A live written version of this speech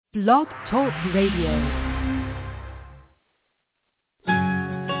Blog Talk Radio.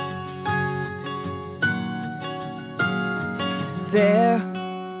 There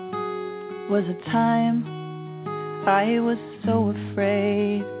was a time I was so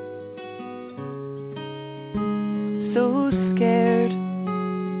afraid, so scared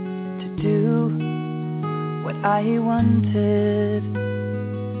to do what I wanted.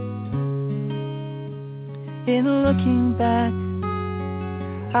 In looking back,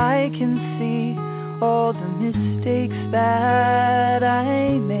 I can see all the mistakes that I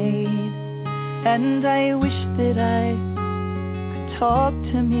made, and I wish that I could talk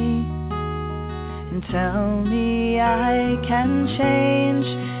to me and tell me I can change.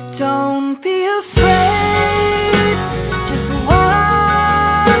 Don't be afraid, just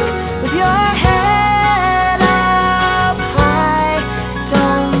walk with your head up high.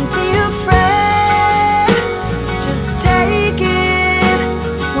 Don't be afraid, just take it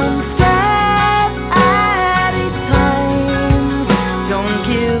one step at a time. Don't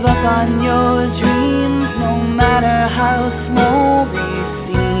give up on your dreams, no matter how small they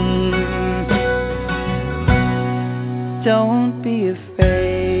seem. Don't be afraid.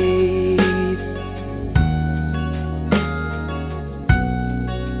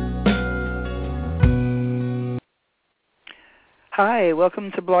 Hi,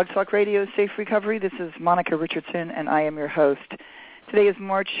 welcome to Blog Talk Radio Safe Recovery. This is Monica Richardson, and I am your host. Today is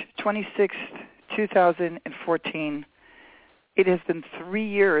March 26th, 2014. It has been 3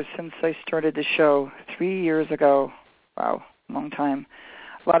 years since I started the show, 3 years ago. Wow, long time.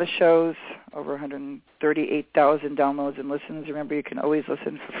 A lot of shows, over 138,000 downloads and listens. Remember, you can always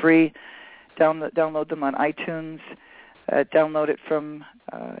listen for free. Download them on iTunes. Download it from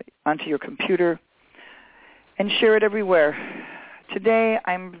onto your computer and share it everywhere. Today,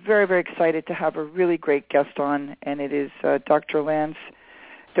 I'm very, very excited to have a really great guest on, and it is Dr. Lance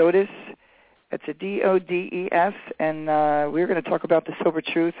Dodes. It's a D-O-D-E-S, and we're going to talk about The Sober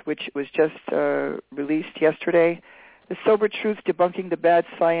Truth, which was just released yesterday. The Sober Truth, Debunking the Bad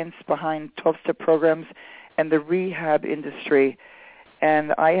Science Behind 12-Step Programs and the Rehab Industry.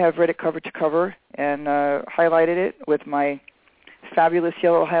 And I have read it cover to cover and highlighted it with my fabulous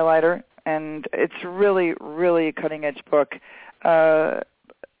yellow highlighter, and it's really, really a cutting-edge book. A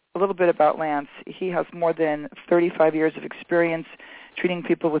little bit about Lance. He has more than 35 years of experience treating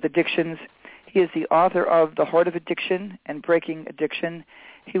people with addictions. He is the author of The Heart of Addiction and Breaking Addiction.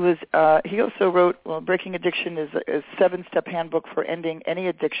 He also wrote, Breaking Addiction is a 7-step handbook for ending any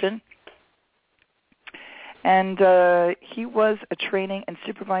addiction. And he was a training and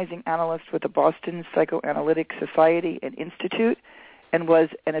supervising analyst with the Boston Psychoanalytic Society and Institute, and was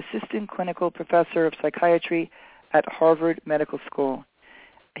an assistant clinical professor of psychiatry at Harvard Medical School.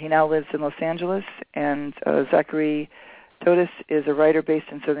 He now lives in Los Angeles, and Zachary Dodes is a writer based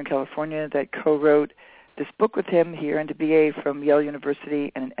in Southern California that co-wrote this book with him. He earned a BA from Yale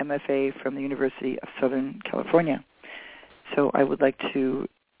University and an MFA from the University of Southern California. So I would like to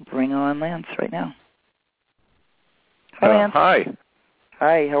bring on Lance right now. Hi, Lance. Hi.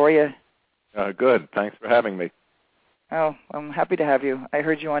 Hi, how are you? Good. Thanks for having me. Oh, I'm happy to have you. I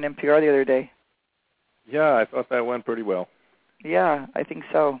heard you on NPR the other day. Yeah, I thought that went pretty well. Yeah, I think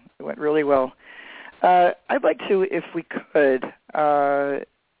so. It went really well. I'd like to, if we could,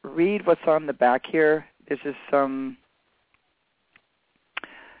 read what's on the back here. This is some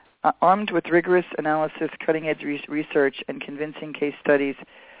armed with rigorous analysis, cutting-edge research, and convincing case studies,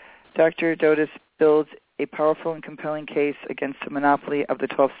 Dr. Dodes builds a powerful and compelling case against the monopoly of the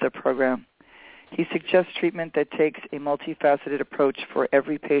 12-step program. He suggests treatment that takes a multifaceted approach for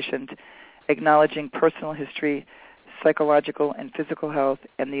every patient, acknowledging personal history, psychological and physical health,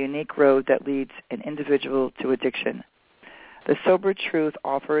 and the unique road that leads an individual to addiction. The Sober Truth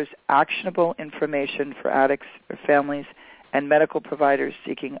offers actionable information for addicts, their families, and medical providers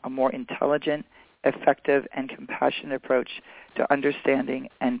seeking a more intelligent, effective, and compassionate approach to understanding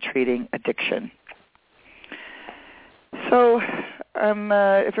and treating addiction. So,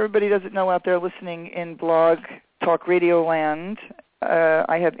 if everybody doesn't know out there listening in Blog Talk Radio land,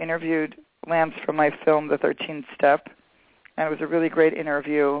 I have interviewed Lance for my film, The 13th Step, and it was a really great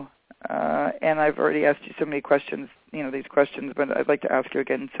interview, and I've already asked you so many questions, these questions, but I'd like to ask you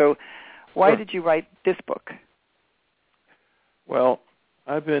again. So why did you write this book? Well,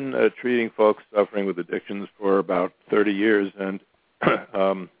 I've been treating folks suffering with addictions for about 30 years, and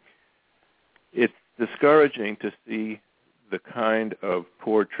it's discouraging to see the kind of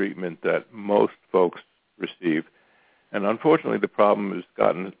poor treatment that most folks receive. And unfortunately, the problem has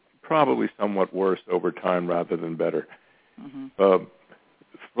gotten probably somewhat worse over time rather than better. Mm-hmm.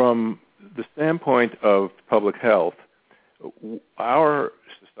 From the standpoint of public health, our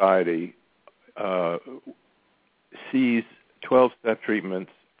society sees 12-step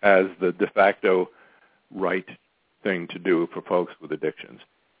treatments as the de facto right thing to do for folks with addictions.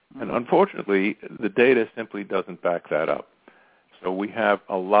 And unfortunately, the data simply doesn't back that up. So we have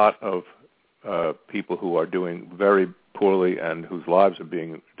a lot of people who are doing very poorly and whose lives are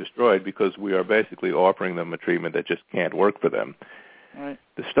being destroyed because we are basically offering them a treatment that just can't work for them. Right.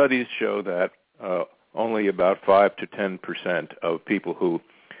 The studies show that only about 5 to 10% of people who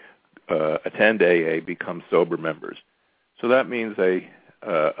attend AA become sober members. So that means a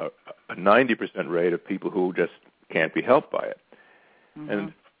 90% rate of people who just can't be helped by it. Mm-hmm.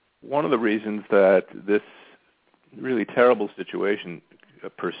 And one of the reasons that this really terrible situation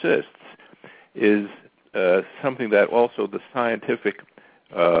persists is something that also the scientific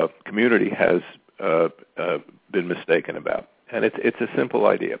community has been mistaken about. And it's a simple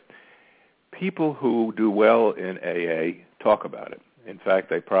idea. People who do well in AA talk about it. In fact,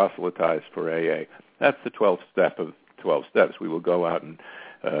 they proselytize for AA. That's the 12th step of 12 steps. We will go out and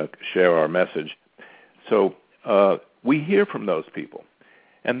share our message. So we hear from those people.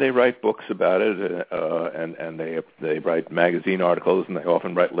 And they write books about it, and they write magazine articles, and they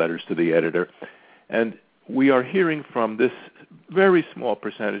often write letters to the editor. And we are hearing from this very small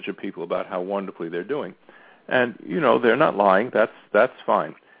percentage of people about how wonderfully they're doing. And, you know, they're not lying. That's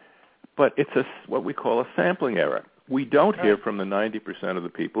fine. But it's what we call a sampling error. We don't hear from the 90% of the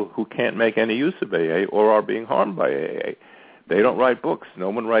people who can't make any use of AA or are being harmed by AA. They don't write books. No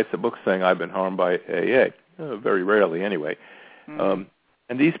one writes a book saying, I've been harmed by AA. Very rarely, anyway. Mm-hmm.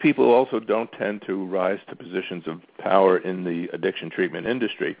 And these people also don't tend to rise to positions of power in the addiction treatment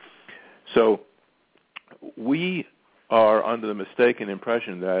industry. So we are under the mistaken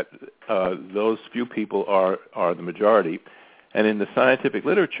impression that those few people are the majority. And in the scientific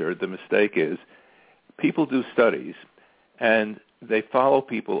literature, the mistake is people do studies, and they follow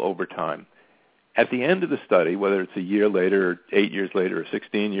people over time. At the end of the study, whether it's a year later, or 8 years later, or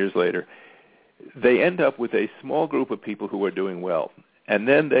 16 years later, they end up with a small group of people who are doing well. And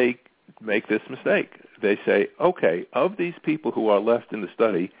then they make this mistake. They say, okay, of these people who are left in the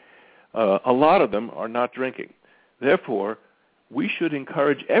study, a lot of them are not drinking. Therefore, we should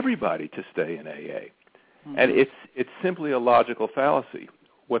encourage everybody to stay in AA. Mm-hmm. And it's simply a logical fallacy.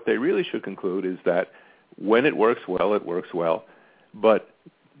 What they really should conclude is that when it works well, it works well. But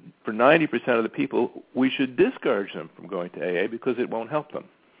for 90% of the people, we should discourage them from going to AA because it won't help them.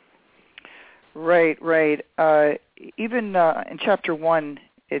 Right. Even in Chapter 1,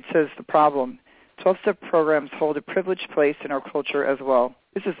 it says the problem. 12-step programs hold a privileged place in our culture as well.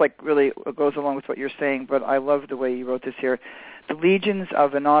 This is like really goes along with what you're saying, but I love the way you wrote this here. The legions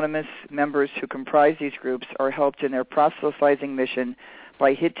of anonymous members who comprise these groups are helped in their proselytizing mission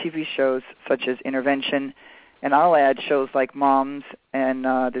by hit TV shows such as Intervention, and I'll add shows like Moms, and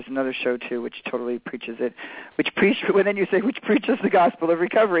there's another show too which totally preaches it, which preaches the gospel of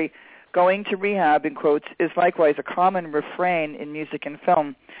recovery. Going to rehab, in quotes, is likewise a common refrain in music and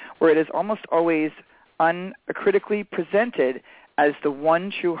film, where it is almost always uncritically presented as the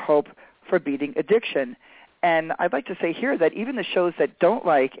one true hope for beating addiction. And I'd like to say here that even the shows that don't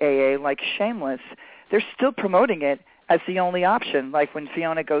like AA, like Shameless, they're still promoting it as the only option, like when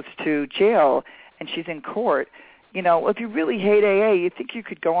Fiona goes to jail and she's in court. You know, if you really hate AA, you think you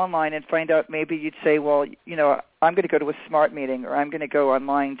could go online and find out, maybe you'd say, well, you know, I'm going to go to a SMART meeting, or I'm going to go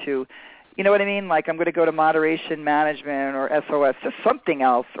online to, you know what I mean? Like I'm going to go to Moderation Management or SOS, just something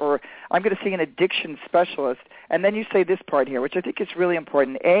else, or I'm going to see an addiction specialist. And then you say this part here, which I think is really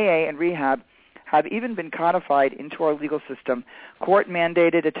important. AA and rehab have even been codified into our legal system.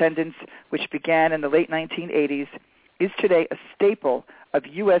 Court-mandated attendance, which began in the late 1980s, is today a staple of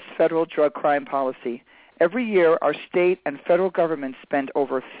U.S. federal drug crime policy. Every year, our state and federal governments spend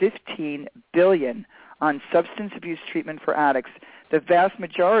over $15 billion on substance abuse treatment for addicts, the vast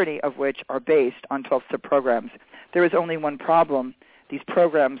majority of which are based on 12-step programs. There is only one problem. These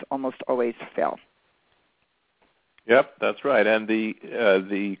programs almost always fail. Yep, that's right. And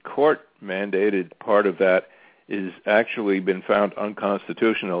the court-mandated part of that is actually been found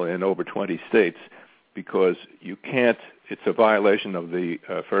unconstitutional in over 20 states because you can't, it's a violation of the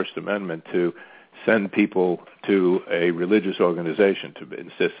First Amendment to send people to a religious organization to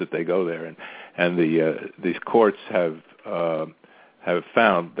insist that they go there. And these courts have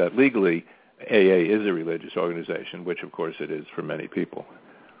found that legally AA is a religious organization, which of course it is for many people.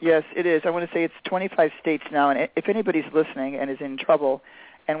 Yes, it is. I want to say it's 25 states now, and if anybody's listening and is in trouble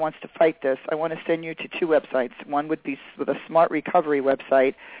and wants to fight this, I want to send you to two websites. One would be the Smart Recovery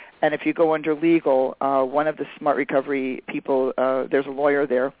website, and if you go under legal, one of the Smart Recovery people, there's a lawyer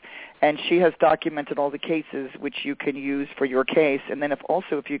there, and she has documented all the cases which you can use for your case. And then if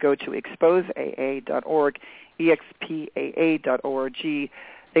you go to exposeaa.org, expaa.org,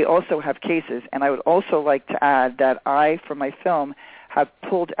 they also have cases. And I would also like to add that I, for my film, have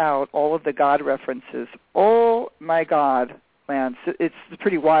pulled out all of the God references. Oh, my God, Lance, it's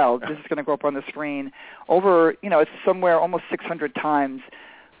pretty wild. This is going to go up on the screen. Over, it's somewhere almost 600 times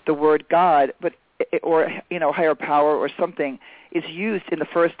the word God, or higher power or something is used in the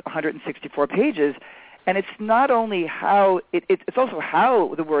first 164 pages. And it's not only how, it's also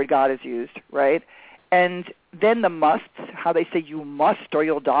how the word God is used, right? And then the musts, how they say you must or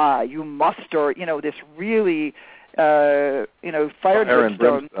you'll die, you must, or, this really, fire and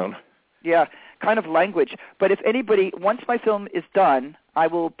brimstone. Yeah, kind of language. But if anybody, once my film is done, I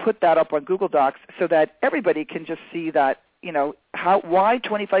will put that up on Google Docs so that everybody can just see that, why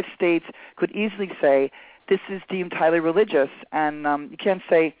 25 states could easily say this is deemed highly religious, and you can't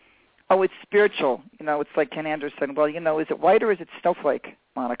say, oh, it's spiritual. It's like Ken Anderson. Well, is it white or is it snowflake,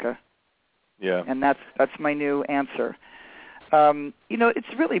 Monica? Yeah. And that's my new answer. It's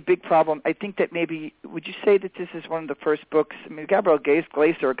a really big problem. I think that maybe, would you say that this is one of the first books? I mean, Gabrielle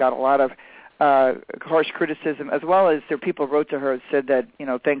Glaser got a lot of harsh criticism, as well as there people wrote to her and said that,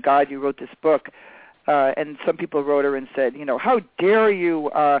 thank God you wrote this book. And some people wrote her and said, how dare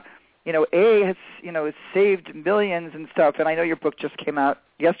you, AA has, has saved millions and stuff. And I know your book just came out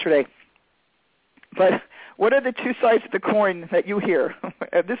yesterday. But what are the two sides of the coin that you hear?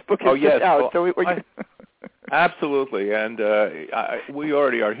 This book is just out. Well, absolutely. And we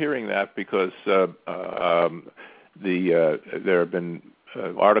already are hearing that because there have been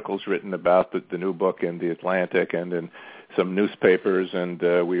articles written about the new book in The Atlantic and in some newspapers, and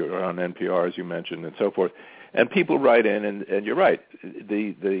we were on NPR, as you mentioned, and so forth. And people write in, and you're right.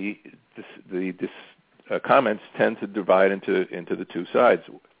 The comments tend to divide into the two sides.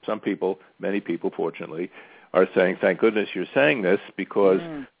 Some people, many people, fortunately, are saying, "Thank goodness you're saying this, because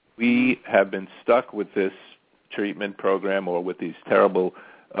we have been stuck with this treatment program or with these terrible,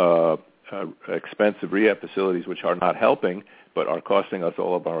 expensive rehab facilities, which are not helping, but are costing us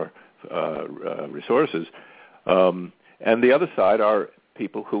all of our resources." And the other side are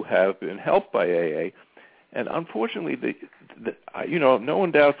people who have been helped by AA. And unfortunately, no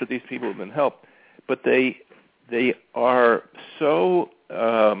one doubts that these people have been helped, but they are so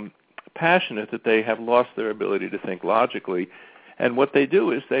passionate that they have lost their ability to think logically. And what they do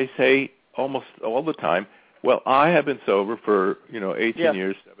is they say almost all the time, well, I have been sober for, 18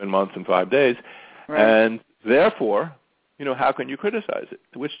 years, 7 months, and 5 days, right. And therefore, how can you criticize it?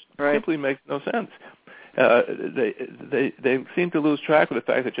 Which simply makes no sense. They seem to lose track of the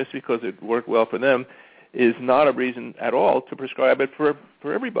fact that just because it worked well for them is not a reason at all to prescribe it for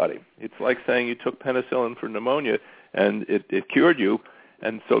everybody. It's like saying you took penicillin for pneumonia and it cured you,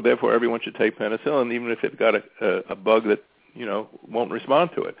 and so therefore everyone should take penicillin even if they've got a bug that, won't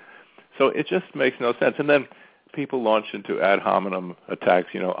respond to it. So it just makes no sense. And then people launch into ad hominem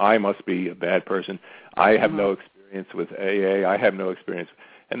attacks. I must be a bad person. I have no experience with AA. I have no experience.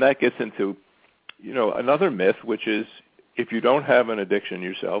 And that gets into another myth, which is if you don't have an addiction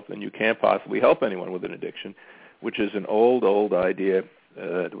yourself, then you can't possibly help anyone with an addiction, which is an old idea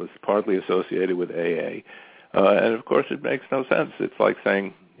that was partly associated with AA. And, of course, it makes no sense. It's like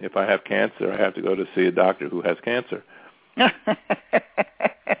saying if I have cancer, I have to go to see a doctor who has cancer.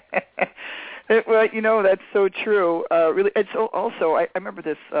 Well, that's so true. Really, it's also, I remember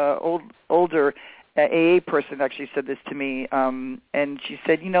this older AA person actually said this to me, and she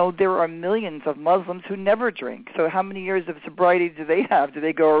said, there are millions of Muslims who never drink. So how many years of sobriety do they have? Do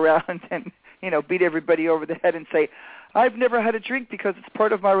they go around and, beat everybody over the head and say, I've never had a drink because it's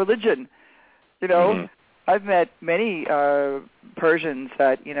part of my religion? Mm-hmm. I've met many Persians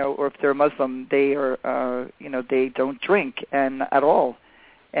that, or if they're Muslim, they are, they don't drink and at all.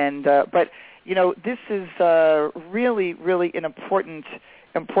 And but this is really, really an important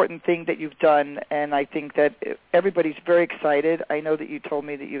thing that you've done, and I think that everybody's very excited. I know that you told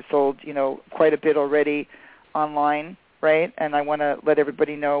me that you've sold, quite a bit already online, right? And I want to let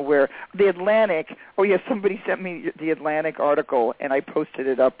everybody know where The Atlantic. Oh, yes, somebody sent me The Atlantic article, and I posted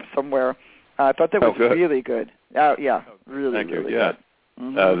it up somewhere. I thought that was really good. Yeah, really, Thank you. Really yeah. good.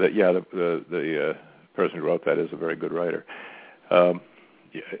 Mm-hmm. The person who wrote that is a very good writer. I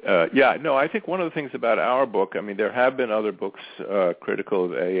think one of the things about our book, there have been other books critical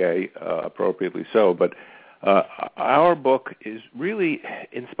of AA, appropriately so, but Our book is really,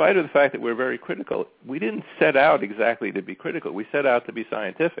 in spite of the fact that we're very critical, we didn't set out exactly to be critical. We set out to be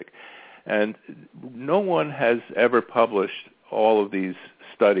scientific. And no one has ever published all of these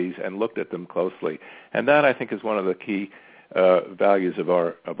studies and looked at them closely. And that, I think, is one of the key values of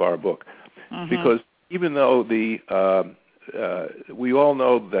our book. Because even though we all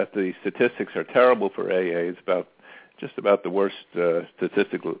know that the statistics are terrible for AA, it's just about the worst,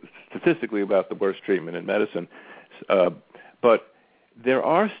 statistically about the worst treatment in medicine. But there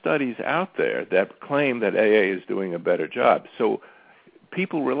are studies out there that claim that AA is doing a better job. So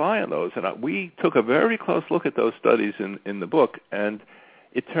people rely on those. And we took a very close look at those studies in the book, and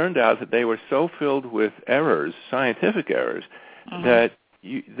it turned out that they were so filled with errors, scientific errors, that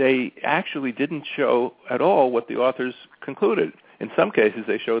they actually didn't show at all what the authors concluded. In some cases,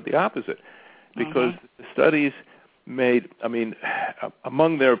 they showed the opposite, because the studies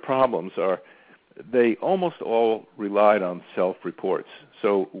among their problems are they almost all relied on self-reports.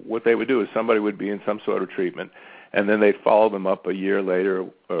 So what they would do is somebody would be in some sort of treatment, and then they'd follow them up a year later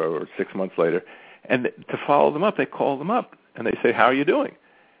or 6 months later. And to follow them up, they call them up, and they say, how are you doing?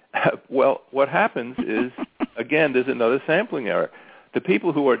 Well, what happens is, again, there's another sampling error. The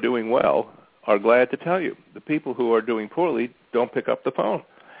people who are doing well are glad to tell you. The people who are doing poorly don't pick up the phone,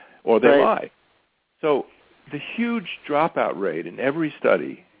 or they lie. So the huge dropout rate in every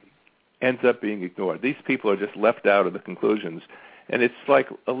study ends up being ignored. These people are just left out of the conclusions, and it's like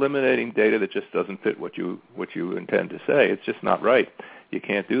eliminating data that just doesn't fit what you intend to say. It's just not right. You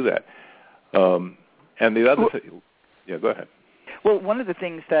can't do that. And the other thing, go ahead. Well, one of the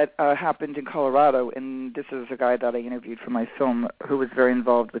things that happened in Colorado, and this is a guy that I interviewed for my film who was very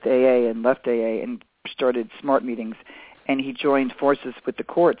involved with AA and left AA and started SMART meetings, and he joined forces with the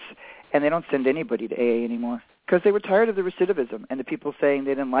courts, and they don't send anybody to AA anymore because they were tired of the recidivism and the people saying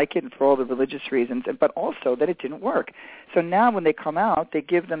they didn't like it and for all the religious reasons, but also that it didn't work. So now when they come out, they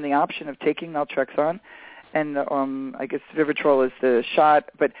give them the option of taking naltrexone, and I guess Vivitrol is the shot,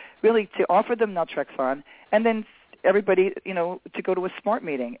 but really to offer them naltrexone and then everybody, to go to a SMART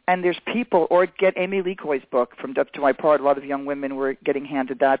meeting. And there's people, or get Amy Leacoy's book, From Depth to My Part. A lot of young women were getting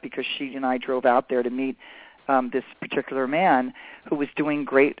handed that because she and I drove out there to meet this particular man who was doing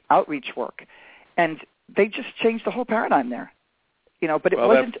great outreach work. And they just changed the whole paradigm there. But it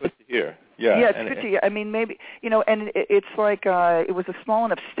wasn't... That's good to hear. Yeah, it's good to hear. I mean, maybe, and it's like it was a small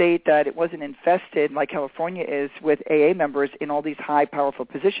enough state that it wasn't infested like California is with AA members in all these high, powerful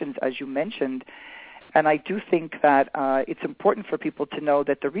positions, as you mentioned. And I do think that it's important for people to know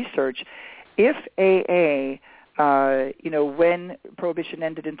that the research, if AA, when Prohibition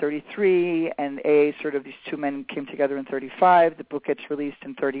ended in 33 and AA, sort of these two men came together in 35, the book gets released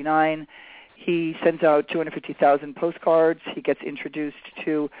in 39, he sends out 250,000 postcards. He gets introduced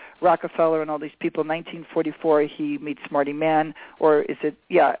to Rockefeller and all these people. In 1944, he meets Marty Mann,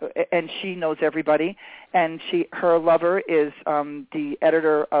 and she knows everybody. And her lover is the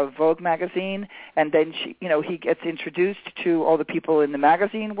editor of Vogue magazine. And then he gets introduced to all the people in the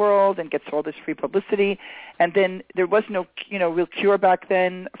magazine world and gets all this free publicity. And then there was no, real cure back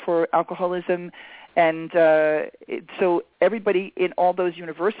then for alcoholism. And so everybody in all those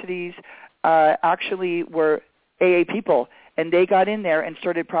universities actually were AA people, and they got in there and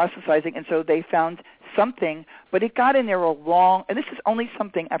started processing, and so they found something, but it got in there and this is only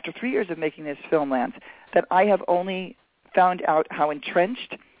something, after 3 years of making this film, Lance, that I have only found out how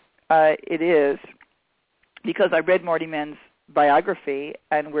entrenched it is, because I read Marty Mann's biography,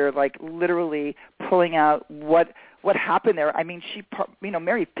 and we're like literally pulling out what happened there. I mean,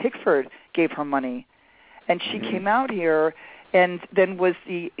 Mary Pickford gave her money, and she came out here, and then was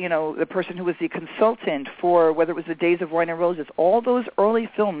the person who was the consultant for whether it was the Days of Wine and Roses, all those early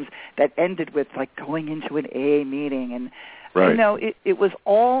films that ended with like going into an AA meeting, and it was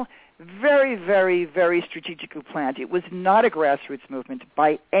all very, very, very strategically planned. It was not a grassroots movement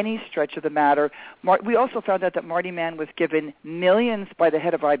by any stretch of the matter. We also found out that Marty Mann was given millions by the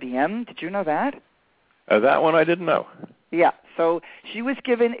head of IBM. Did you know that? That one I didn't know. Yeah, so she was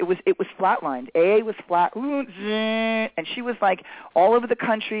given, it was flatlined. AA was flat, and she was like all over the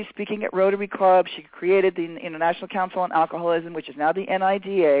country speaking at Rotary Club. She created the International Council on Alcoholism, which is now the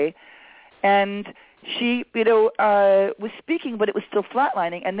NIDA, and she, was speaking, but it was still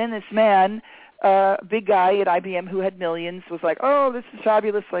flatlining. And then this man, big guy at IBM who had millions, was like, oh, this is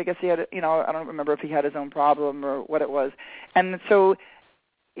fabulous. So I guess he had, I don't remember if he had his own problem or what it was. And so,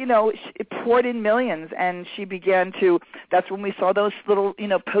 it poured in millions, and she began to, that's when we saw those little,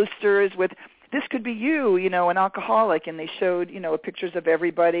 posters with, this could be you, an alcoholic, and they showed, pictures of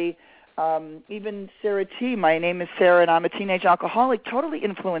everybody Even Sarah T., my name is Sarah and I'm a teenage alcoholic, totally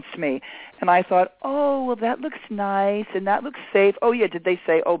influenced me. And I thought, oh, well, that looks nice and that looks safe. Oh, yeah, did they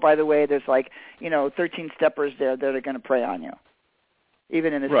say, oh, by the way, there's 13 steppers there that are going to prey on you,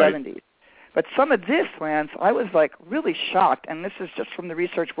 even in the 70s. But some of this, Lance, I was really shocked, and this is just from the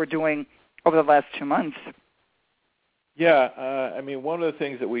research we're doing over the last 2 months. Yeah, one of the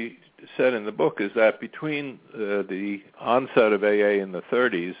things that we said in the book is that between the onset of AA in the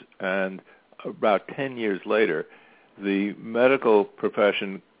 30s and about 10 years later, the medical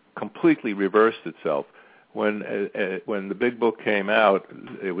profession completely reversed itself. When the big book came out,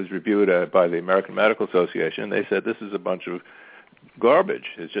 it was reviewed by the American Medical Association. They said this is a bunch of garbage.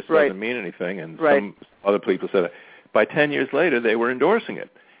 It just doesn't mean anything. And some other people said it. By 10 years later, they were endorsing it.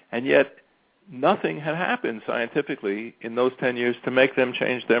 And yet nothing had happened scientifically in those 10 years to make them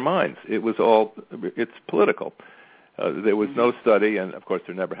change their minds. It's political. There was no study, and of course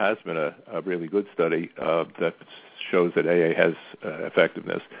there never has been a really good study that shows that AA has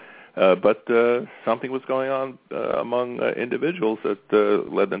effectiveness. But something was going on among individuals that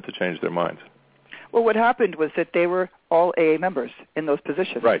led them to change their minds. Well, what happened was that they were all AA members in those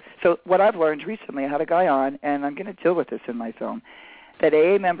positions. Right. So what I've learned recently, I had a guy on, and I'm going to deal with this in my film, that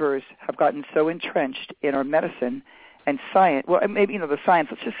AA members have gotten so entrenched in our medicine and science, well, maybe, the science,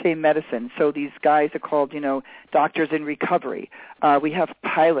 let's just say medicine. So these guys are called, doctors in recovery. We have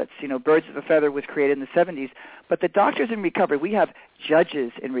pilots, Birds of a Feather was created in the 70s. But the doctors in recovery, we have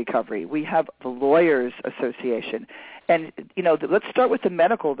judges in recovery. We have the Lawyers Association. And, let's start with the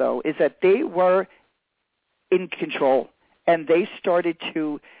medical, though, is that they were in control, and they started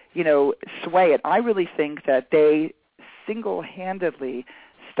to, sway it. I really think that they single-handedly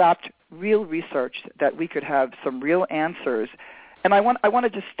stopped real research that we could have some real answers. And I want to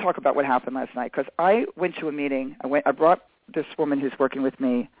just talk about what happened last night, because I went to a meeting. I brought this woman who's working with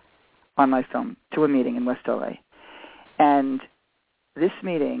me on my film to a meeting in West LA. And this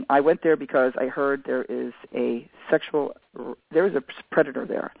meeting, I went there because I heard there is a predator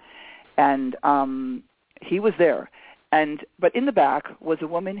there. And he was there. But in the back was a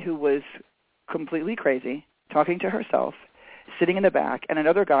woman who was completely crazy, talking to herself, sitting in the back, and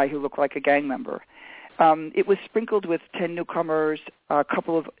another guy who looked like a gang member. It was sprinkled with 10 newcomers, a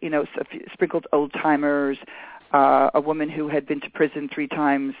couple of, sprinkled old-timers, a woman who had been to prison 3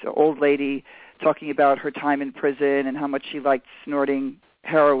 times, an old lady talking about her time in prison and how much she liked snorting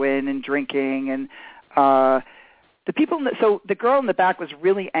heroin and drinking. And so the girl in the back was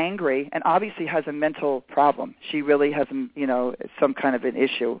really angry and obviously has a mental problem. She really has, some kind of an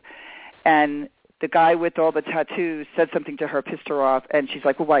issue. And the guy with all the tattoos said something to her, pissed her off, and she's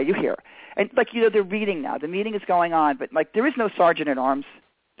like, well, why are you here? And, they're reading now. The meeting is going on, but, there is no sergeant at arms.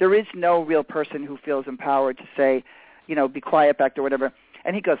 There is no real person who feels empowered to say, be quiet back there, whatever.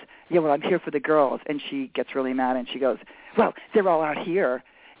 And he goes, yeah, well, I'm here for the girls. And she gets really mad, and she goes, well, they're all out here.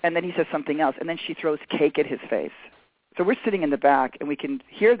 And then he says something else, and then she throws cake at his face. So we're sitting in the back, and we can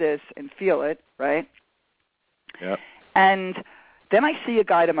hear this and feel it, right? Yeah. And then I see a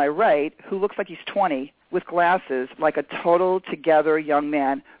guy to my right who looks like he's 20 with glasses, like a total together young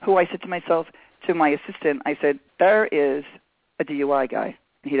man, who I said to myself, to my assistant, I said, there is a DUI guy,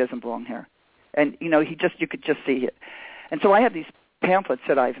 and he doesn't belong here. And, you could just see it. And so I have these pamphlets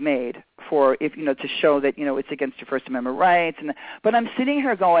that I've made for, to show that, it's against your First Amendment rights. But I'm sitting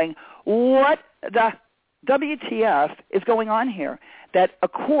here going, what the WTF is going on here? That a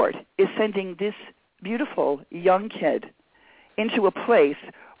court is sending this beautiful young kid into a place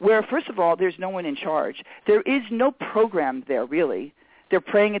where, first of all, there's no one in charge. There is no program there, really. They're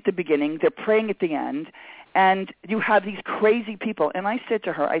praying at the beginning. They're praying at the end. And you have these crazy people. And I said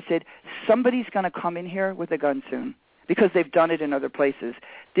to her, somebody's going to come in here with a gun soon, because they've done it in other places.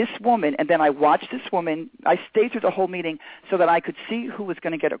 This woman, and then I watched this woman. I stayed through the whole meeting so that I could see who was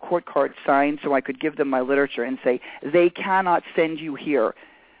going to get a court card signed, so I could give them my literature and say, they cannot send you here.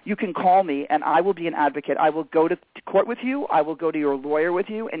 You can call me, and I will be an advocate. I will go to court with you. I will go to your lawyer with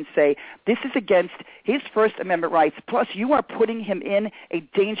you and say, this is against his First Amendment rights. Plus, you are putting him in a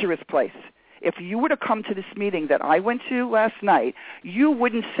dangerous place. If you were to come to this meeting that I went to last night, you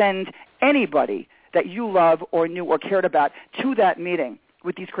wouldn't send anybody that you love or knew or cared about to that meeting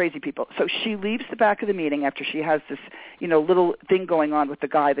with these crazy people. So she leaves the back of the meeting after she has this, little thing going on with the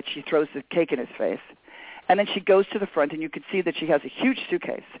guy that she throws the cake in his face. And then she goes to the front, and you can see that she has a huge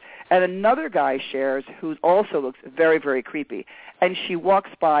suitcase. And another guy shares who also looks very, very creepy. And she walks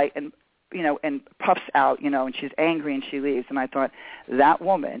by and, and puffs out, and she's angry, and she leaves. And I thought, that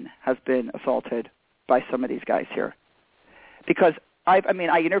woman has been assaulted by some of these guys here. Because I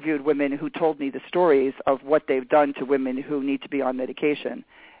interviewed women who told me the stories of what they've done to women who need to be on medication.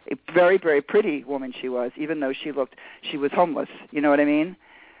 A very, very pretty woman she was, even though she was homeless. You know what I mean?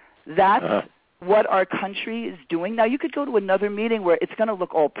 That's what our country is doing. Now, you could go to another meeting where it's going to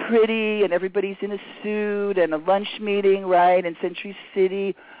look all pretty and everybody's in a suit and a lunch meeting, right, in Century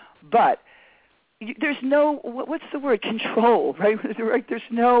City, but there's no, what's the word, control, right? There's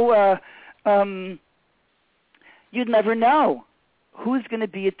no, you'd never know who's going to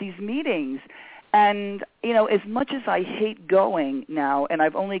be at these meetings. And, you know, as much as I hate going now, and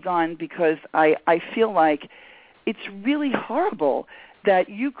I've only gone because I feel like it's really horrible that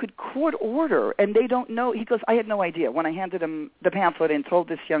you could court order and they don't know. He goes, I had no idea. When I handed him the pamphlet and told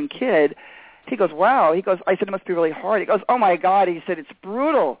this young kid, he goes, wow. He goes, I said, it must be really hard. He goes, oh, my God. He said, it's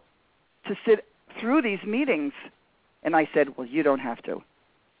brutal to sit through these meetings. And I said, well, you don't have to.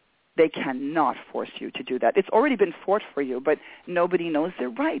 They cannot force you to do that. It's already been fought for you, but nobody knows their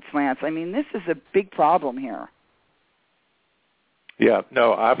rights, Lance. I mean, this is a big problem here. Yeah,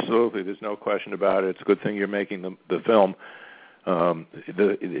 no, absolutely. There's no question about it. It's a good thing you're making the film.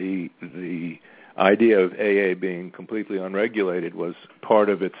 The idea of AA being completely unregulated was part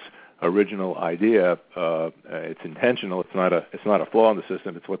of its original idea. It's intentional. It's not a flaw in the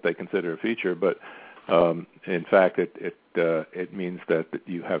system. It's what they consider a feature. But in fact, it means that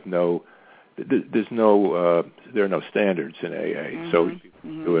you have there are no standards in AA. So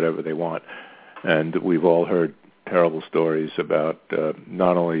people do whatever they want. And we've all heard terrible stories about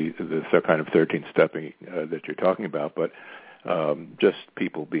not only the kind of 13th stepping that you're talking about, but just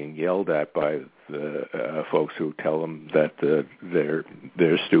people being yelled at by the folks who tell them that they're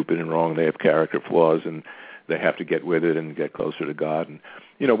stupid and wrong, they have character flaws, and they have to get with it and get closer to God. And,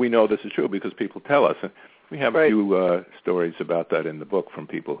 you know, we know this is true because people tell us. We have a few stories about that in the book from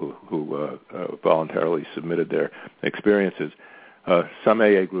people who voluntarily submitted their experiences. Some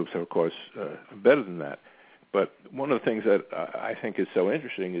AA groups are, of course, better than that. But one of the things that I think is so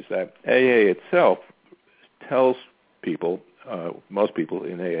interesting is that AA itself tells people, most people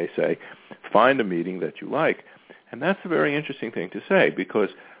in AA say, find a meeting that you like. And that's a very interesting thing to say, because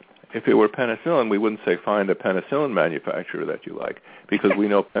if it were penicillin, we wouldn't say find a penicillin manufacturer that you like, because we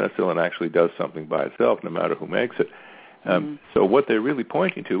know penicillin actually does something by itself no matter who makes it. So what they're really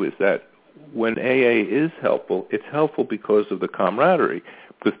pointing to is that when AA is helpful, it's helpful because of the camaraderie,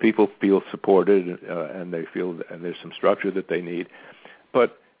 because people feel supported and they feel and there's some structure that they need.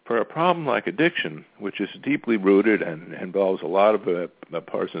 But for a problem like addiction, which is deeply rooted and involves a lot of a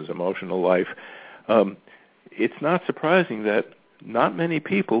person's emotional life, it's not surprising that not many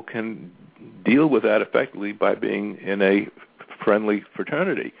people can deal with that effectively by being in a friendly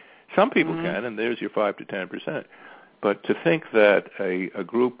fraternity. Some people can, and there's your 5 to 10%. But to think that a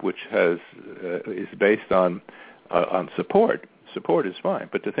group which is based on support is fine.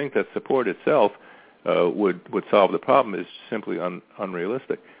 But to think that support itself would solve the problem is simply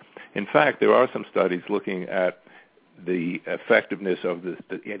unrealistic. In fact, there are some studies looking at the effectiveness of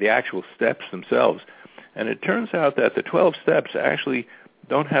the actual steps themselves, and it turns out that the 12 steps actually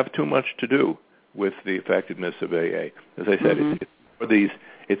don't have too much to do with the effectiveness of AA. As I said,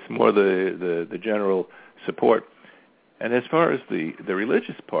 it's more the general support. And as far as the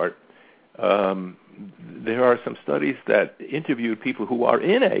religious part, there are some studies that interviewed people who are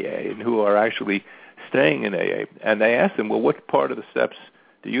in AA and who are actually staying in AA, and they asked them, well, what part of the steps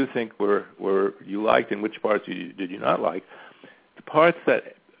do you think were you liked and which parts did you not like? The parts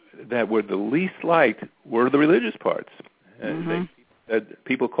that were the least liked were the religious parts. And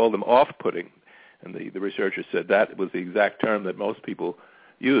people called them off-putting, and the researchers said that was the exact term that most people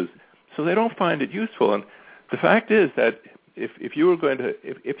use. So they don't find it useful. And the fact is that if you were going to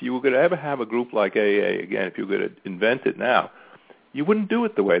ever have a group like AA again, if you were going to invent it now, you wouldn't do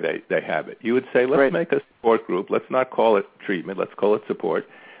it the way they have it. You would say, let's make a support group. Let's not call it treatment. Let's call it support.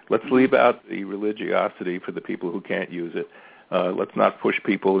 Let's leave out the religiosity for the people who can't use it. Let's not push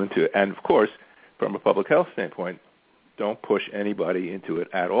people into it. And, of course, from a public health standpoint, don't push anybody into it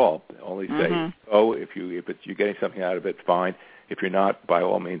at all. Only say, if you're getting something out of it, fine. If you're not, by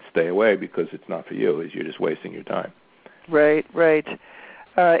all means, stay away because it's not for you. You're just wasting your time. Right.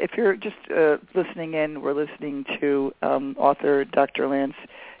 If you're just listening in, we're listening to author Dr. Lance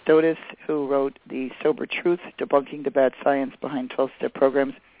Dodes, who wrote The Sober Truth, Debunking the Bad Science Behind 12-Step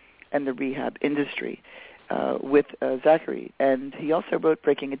Programs and the Rehab Industry, with Zachary. And he also wrote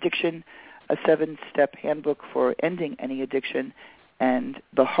Breaking Addiction, a 7-step handbook for ending any addiction, and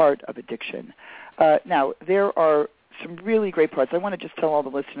The Heart of Addiction. Now, there are some really great parts. I want to just tell all the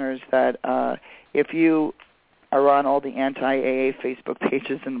listeners that if you are on all the anti-AA Facebook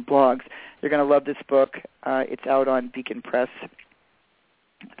pages and blogs, you're going to love this book. It's out on Beacon Press.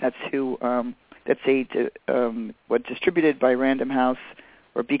 That's distributed by Random House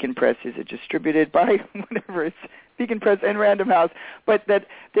or Beacon Press. Is it distributed by whatever? It's Beacon Press and Random House. But that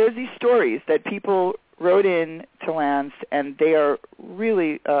there's these stories that people wrote in to Lance, and they are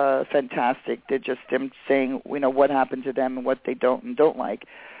really fantastic. They're just them saying, what happened to them and what they don't and don't like.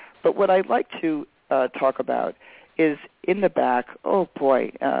 But what I'd like to talk about is in the back,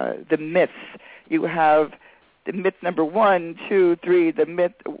 the myths. You have the myth number 1, 2, 3, the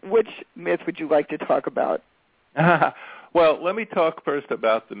myth. Which myth would you like to talk about? Well, let me talk first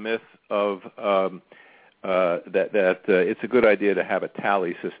about the myth of that it's a good idea to have a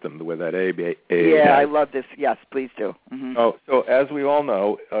tally system with that AA. Yeah, I love this. Yes, please do. Mm-hmm. So as we all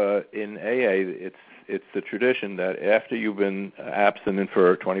know, in AA, it's the tradition that after you've been abstinent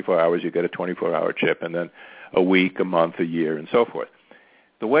for 24 hours, you get a 24-hour chip, and then a week, a month, a year, and so forth.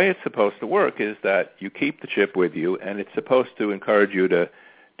 The way it's supposed to work is that you keep the chip with you, and it's supposed to encourage you to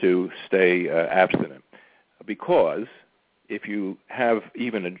stay abstinent. Because if you have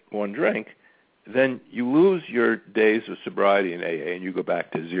even one drink, then you lose your days of sobriety in AA and you go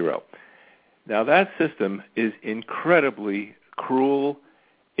back to 0. Now, that system is incredibly cruel.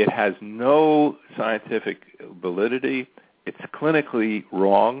 It has no scientific validity. It's clinically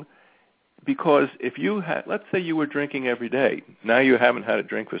wrong. Because if you had, let's say you were drinking every day, now you haven't had a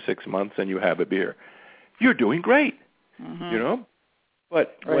drink for 6 months and you have a beer, you're doing great,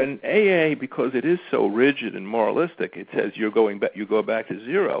 But when AA, because it is so rigid and moralistic, it says you go back to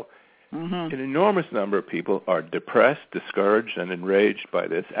 0. An enormous number of people are depressed, discouraged, and enraged by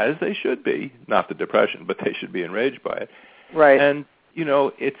this, as they should be. Not the depression, but they should be enraged by it. Right. And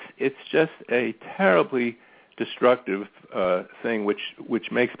it's just a terribly destructive thing, which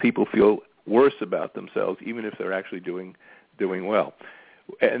makes people feel worse about themselves, even if they're actually doing well.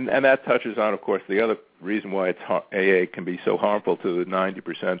 And that touches on, of course, the other reason why AA can be so harmful to the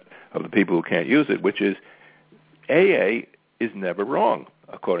 90% of the people who can't use it, which is AA is never wrong,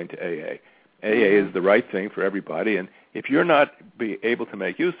 according to AA. AA is the right thing for everybody, and if you're not able to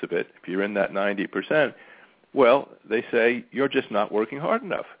make use of it, if you're in that 90%, well, they say you're just not working hard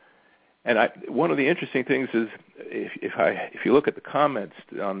enough. And one of the interesting things is if you look at the comments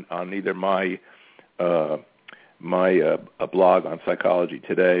on either my blog on Psychology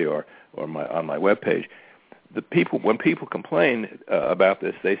Today or on my webpage, when people complain about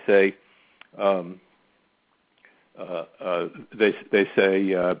this, they say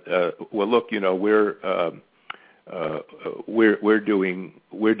well, look, we're doing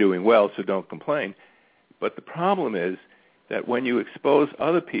well, so don't complain. But the problem is that when you expose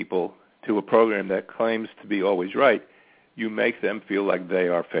other people to a program that claims to be always right, you make them feel like they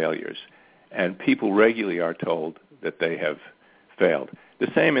are failures. And people regularly are told that they have failed.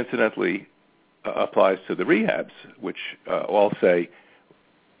 The same, incidentally, applies to the rehabs, which all say,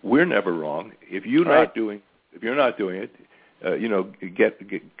 we're never wrong. If you're not doing it,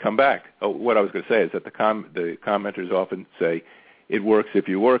 come back. What I was going to say is that the commenters often say, it works if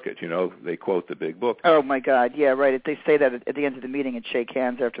you work it. They quote the big book. Oh, my God. Yeah, right. They say that at the end of the meeting and shake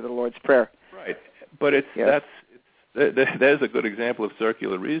hands after the Lord's Prayer. Right. But there's a good example of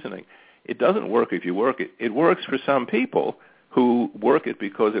circular reasoning. It doesn't work if you work it. It works for some people who work it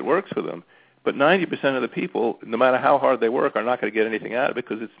because it works for them. But 90% of the people, no matter how hard they work, are not going to get anything out of it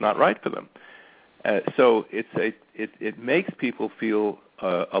because it's not right for them. So it makes people feel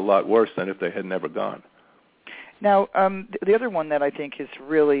a lot worse than if they had never gone. Now, the other one that I think is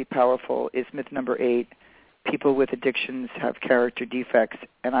really powerful is myth number 8. People with addictions have character defects,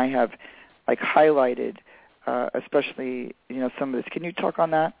 and I have highlighted, especially some of this. Can you talk on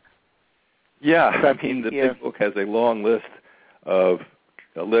that? Yeah, the big book has a long list of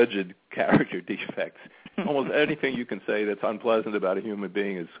alleged character defects. Almost anything you can say that's unpleasant about a human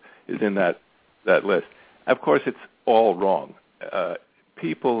being is in that list. Of course, it's all wrong.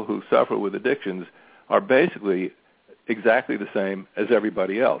 People who suffer with addictions are basically exactly the same as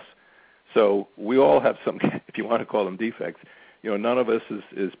everybody else. So we all have some, if you want to call them defects. None of us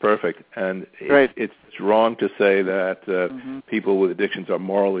is perfect, and it's wrong to say that people with addictions are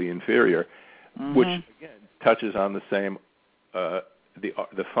morally inferior, which again touches on the same the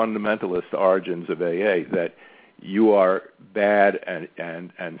fundamentalist origins of AA, that you are bad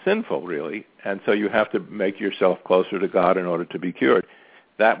and sinful, really, and so you have to make yourself closer to God in order to be cured.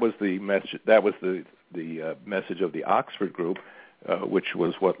 That was the message. That was the message of the Oxford group, which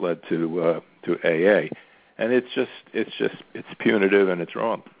was what led to AA. And it's punitive and it's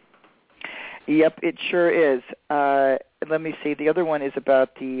wrong. Yep, it sure is. Let me see. The other one is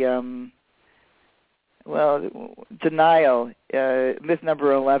about the denial. Myth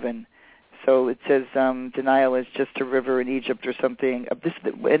number 11. So it says denial is just a river in Egypt or something.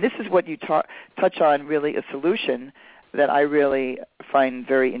 And this is what you touch on, really, a solution that I really find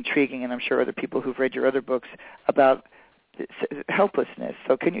very intriguing, and I'm sure other people who've read your other books, about helplessness.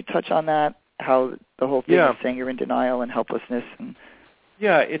 So can you touch on that, how the whole thing is saying you're in denial and helplessness?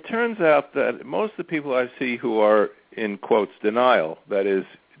 Yeah, it turns out that most of the people I see who are in, quotes, denial, that is,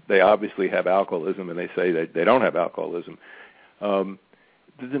 they obviously have alcoholism and they say that they don't have alcoholism,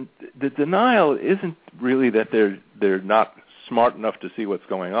 the denial isn't really that they're not smart enough to see what's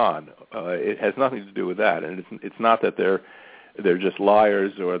going on. It has nothing to do with that, and it's not that they're just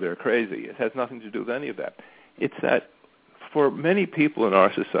liars or they're crazy. It has nothing to do with any of that. It's that for many people in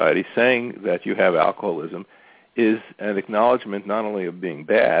our society, saying that you have alcoholism is an acknowledgement not only of being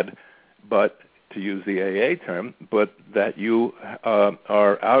bad, but, to use the AA term, but that you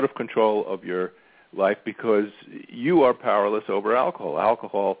are out of control of your life because you are powerless over alcohol.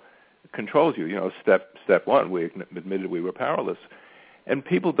 Alcohol controls you. You know, step one, we admitted we were powerless. And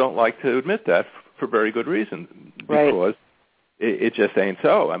people don't like to admit that for very good reason, because it just ain't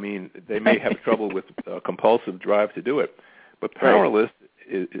so. I mean, they may have trouble with a compulsive drive to do it, but powerless,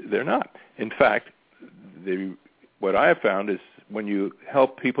 they're not. In fact, what I have found is when you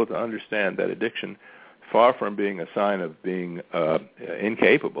help people to understand that addiction, far from being a sign of being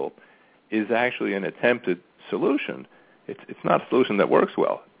incapable, is actually an attempted solution. It's not a solution that works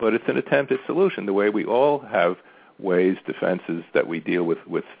well, but it's an attempted solution, the way we all have ways, defenses that we deal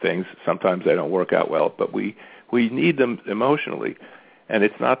with things. Sometimes they don't work out well, but we need them emotionally. And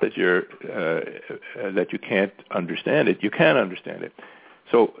it's not that that you can't understand it. You can understand it.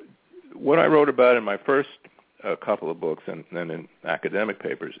 So what I wrote about in my first couple of books and then in academic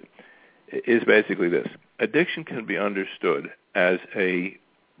papers is basically this. Addiction can be understood as a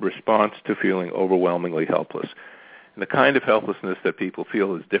response to feeling overwhelmingly helpless. And the kind of helplessness that people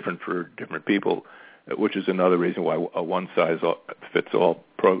feel is different for different people, which is another reason why a one-size-fits-all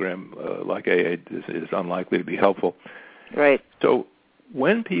program like AA is unlikely to be helpful. Right. So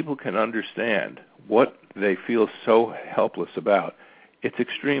when people can understand what they feel so helpless about, it's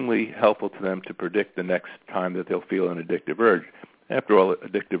extremely helpful to them to predict the next time that they'll feel an addictive urge. After all,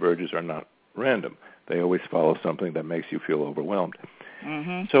 addictive urges are not random. They always follow something that makes you feel overwhelmed.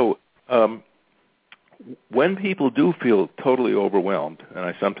 Mm-hmm. So when people do feel totally overwhelmed, and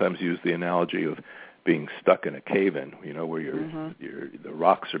I sometimes use the analogy of being stuck in a cave-in, you know, where the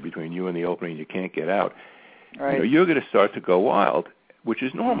rocks are between you and the opening and you can't get out, you're going to start to go wild, which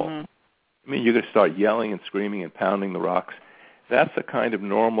is normal. Mm-hmm. I mean, you're going to start yelling and screaming and pounding the rocks. That's a kind of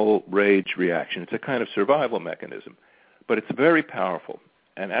normal rage reaction. It's a kind of survival mechanism, but it's very powerful.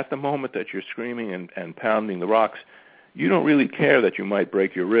 And at the moment that you're screaming and pounding the rocks, you don't really care that you might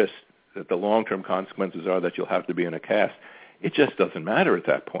break your wrist, that the long-term consequences are that you'll have to be in a cast. It just doesn't matter at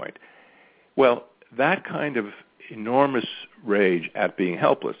that point. Well, that kind of enormous rage at being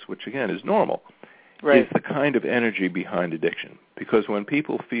helpless, which again is normal, is the kind of energy behind addiction. Because when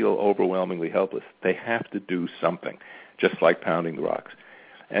people feel overwhelmingly helpless, they have to do something, just like pounding the rocks.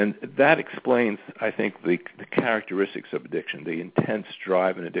 And that explains, I think, the characteristics of addiction, the intense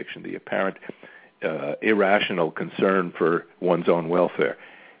drive in addiction, the apparent irrational concern for one's own welfare.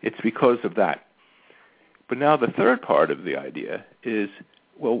 It's because of that. But now the third part of the idea is,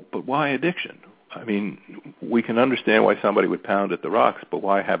 well, but why addiction? I mean, we can understand why somebody would pound at the rocks, but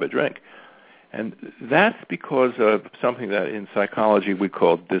why have a drink? And that's because of something that in psychology we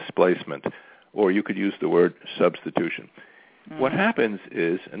call displacement, or you could use the word substitution. What happens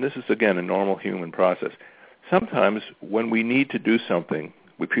is, and this is, again, a normal human process, sometimes when we need to do something,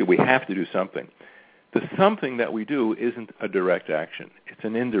 we feel we have to do something, the something that we do isn't a direct action. It's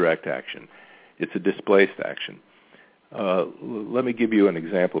an indirect action. It's a displaced action. Let me give you an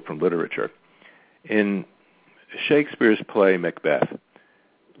example from literature. In Shakespeare's play Macbeth,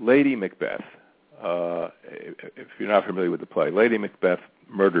 Lady Macbeth, if you're not familiar with the play, Lady Macbeth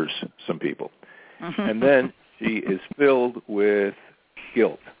murders some people. And then she is filled with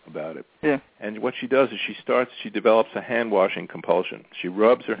guilt about it. Yeah. And what she does is she develops a hand-washing compulsion. She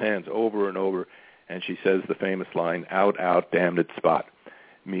rubs her hands over and over, and she says the famous line, "Out, out, damned spot,"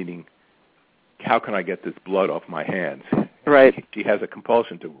 meaning, how can I get this blood off my hands? Right. She has a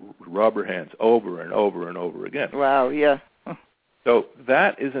compulsion to rub her hands over and over and over again. Wow, yeah. So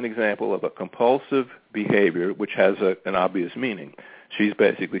that is an example of a compulsive behavior which has an obvious meaning. She's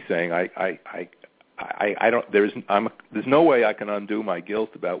basically saying, there's no way I can undo my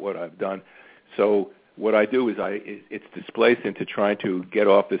guilt about what I've done. So what I do is it's displaced into trying to get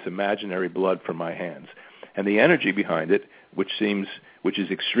off this imaginary blood from my hands. And the energy behind it, which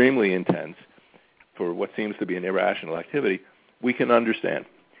is extremely intense for what seems to be an irrational activity, we can understand.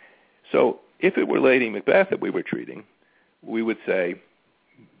 So if it were Lady Macbeth that we were treating, we would say,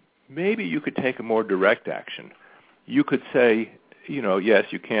 maybe you could take a more direct action. you could say, yes,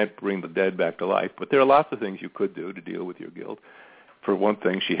 you can't bring the dead back to life, but there are lots of things you could do to deal with your guilt. For one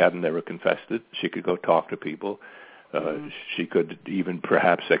thing, she hadn't ever confessed it. She could go talk to people. She could even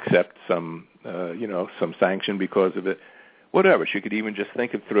perhaps accept some sanction because of it. Whatever. She could even just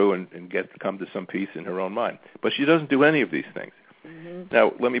think it through and come to some peace in her own mind. But she doesn't do any of these things. Mm-hmm.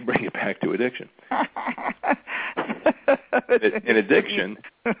 Now, let me bring it back to addiction. In addiction,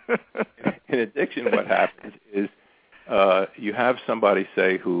 what happens is you have somebody,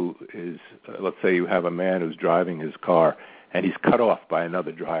 say, who is, let's say you have a man who's driving his car, and he's cut off by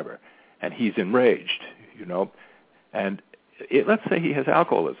another driver, and he's enraged, and let's say he has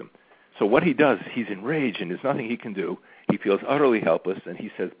alcoholism. So what he does, he's enraged, and there's nothing he can do. He feels utterly helpless, and he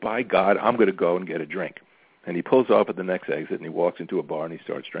says, by God, I'm going to go and get a drink. And he pulls off at the next exit, and he walks into a bar, and he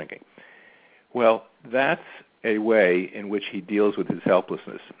starts drinking. Well, that's a way in which he deals with his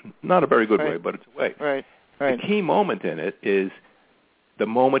helplessness. Not a very good way, but it's a way. Right. The key moment in it is the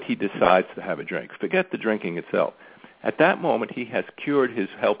moment he decides to have a drink. Forget the drinking itself. At that moment, he has cured his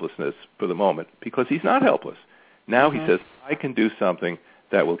helplessness for the moment because he's not helpless. Now he says, I can do something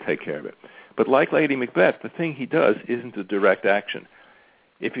that will take care of it. But like Lady Macbeth, the thing he does isn't a direct action.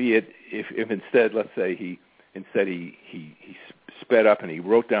 If instead, let's say he sped up and he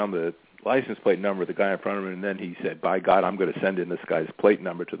wrote down the license plate number of the guy in front of him, and then he said, by God, I'm going to send in this guy's plate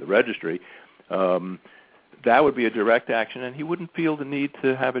number to the registry, that would be a direct action, and he wouldn't feel the need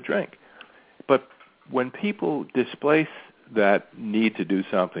to have a drink. But when people displace that need to do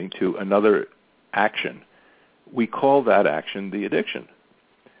something to another action, we call that action the addiction.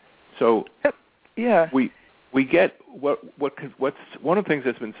 So we get what's one of the things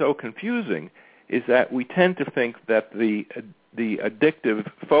that's been so confusing is that we tend to think that the addictive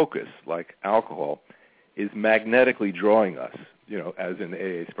focus, like alcohol, is magnetically drawing us. As in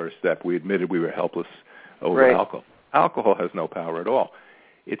AA's first step, we admitted we were helpless over alcohol. Alcohol has no power at all.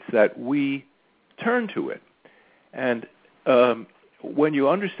 It's that we turn to it. And when you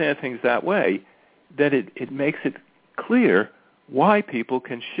understand things that way, then it makes it clear why people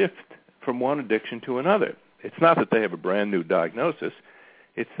can shift from one addiction to another. It's not that they have a brand new diagnosis.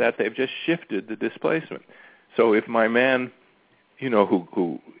 It's that they've just shifted the displacement. So if my man,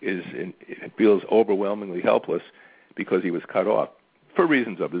 who feels overwhelmingly helpless because he was cut off for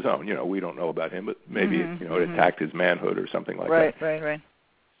reasons of his own, we don't know about him, but maybe it attacked his manhood or something like that. Right.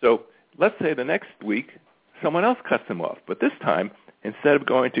 So let's say the next week someone else cuts him off, but this time instead of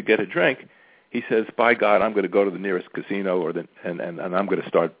going to get a drink, he says, by God, I'm going to go to the nearest casino and I'm going to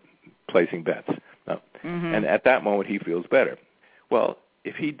start placing bets. And at that moment, he feels better. Well,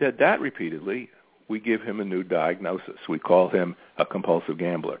 if he did that repeatedly, we give him a new diagnosis. We call him a compulsive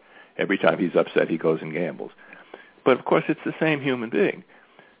gambler. Every time he's upset, he goes and gambles. But, of course, it's the same human being.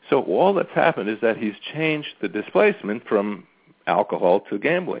 So all that's happened is that he's changed the displacement from alcohol to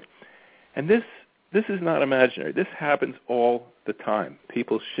gambling. And this is not imaginary. This happens all the time.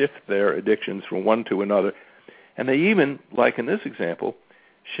 People shift their addictions from one to another. And they even, like in this example,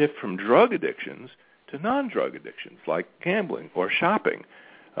 shift from drug addictions to non-drug addictions, like gambling or shopping.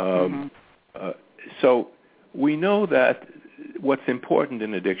 So we know that what's important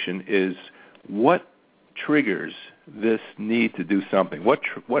in addiction is what triggers this need to do something.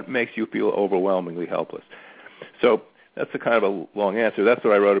 What makes you feel overwhelmingly helpless? So that's a kind of a long answer. That's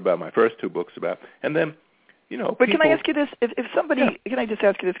what I wrote about my first two books about. And then, But can I ask you this? If somebody, can I just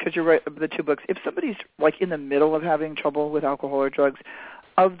ask you this because you wrote the two books? If somebody's like in the middle of having trouble with alcohol or drugs,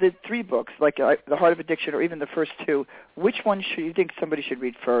 of the three books, like The Heart of Addiction or even the first two, which one should you think somebody should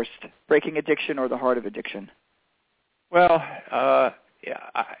read first, Breaking Addiction or The Heart of Addiction? Well,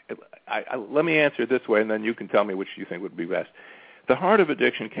 let me answer it this way, and then you can tell me which you think would be best. The Heart of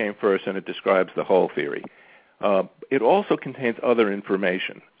Addiction came first, and it describes the whole theory. It also contains other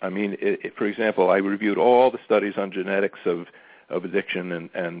information. I mean, for example, I reviewed all the studies on genetics of addiction,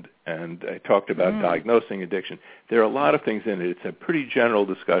 and I talked about diagnosing addiction. There are a lot of things in it. It's a pretty general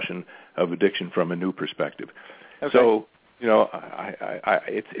discussion of addiction from a new perspective. Okay. So,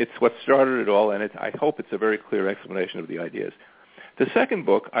 it's what started it all, and I hope it's a very clear explanation of the ideas. The second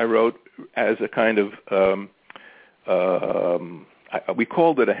book I wrote as a kind of, we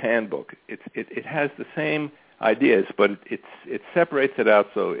called it a handbook. It has the same ideas, but it separates it out,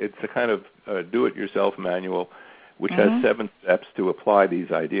 so it's a kind of do-it-yourself manual, which has 7 steps to apply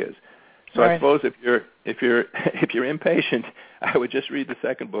these ideas. So I suppose if you're impatient, I would just read the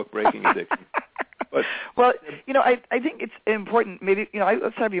second book, Breaking Addiction. But, well, I think it's important. Maybe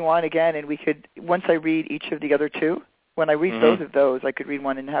let's have you on again, and we could, once I read each of the other two, when I read both of those, I could read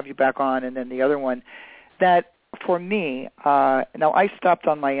one and have you back on, and then the other one. That for me, now I stopped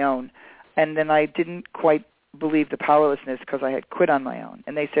on my own, and then I didn't quite believe the powerlessness because I had quit on my own.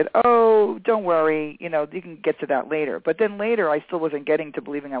 And they said, oh, don't worry, you can get to that later. But then later I still wasn't getting to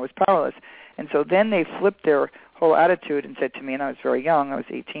believing I was powerless. And so then they flipped their whole attitude and said to me, and I was very young, I was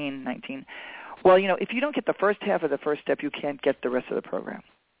 18, 19, well, if you don't get the first half of the first step, you can't get the rest of the program.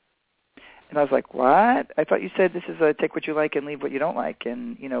 And I was like, what? I thought you said this is a take what you like and leave what you don't like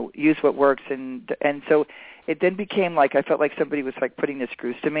and, use what works. And so it then became like I felt like somebody was like putting the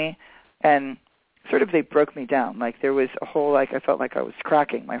screws to me, and sort of they broke me down. Like there was a whole, like I felt like I was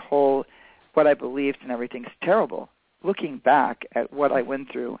cracking. My whole, what I believed and everything's terrible. Looking back at what I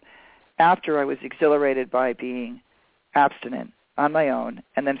went through after I was exhilarated by being abstinent on my own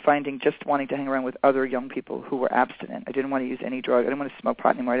and then just wanting to hang around with other young people who were abstinent. I didn't want to use any drug. I didn't want to smoke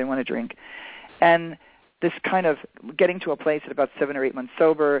pot anymore. I didn't want to drink. And this kind of getting to a place at about 7 or 8 months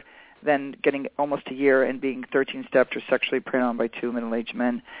sober, then getting almost a year and being 13-stepped or sexually preyed on by 2 middle-aged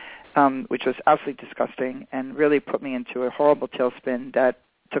men, which was absolutely disgusting and really put me into a horrible tailspin that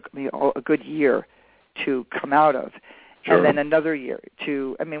took me a good year to come out of. Sure. And then another year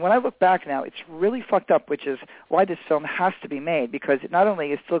when I look back now, it's really fucked up, which is why this film has to be made, because it not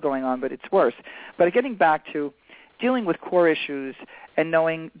only is still going on, but it's worse. But getting back to dealing with core issues and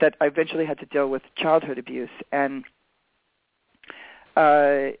knowing that I eventually had to deal with childhood abuse and,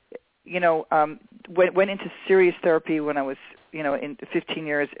 went into serious therapy when I was, in 15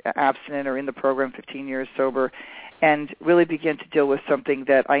 years abstinent or in the program, 15 years sober, and really began to deal with something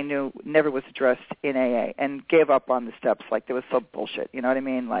that I knew never was addressed in AA, and gave up on the steps. Like, there was some bullshit, you know what I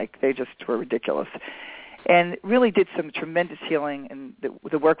mean? Like, they just were ridiculous. And really did some tremendous healing, and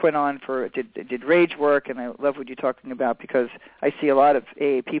the work went on did rage work, and I love what you're talking about, because I see a lot of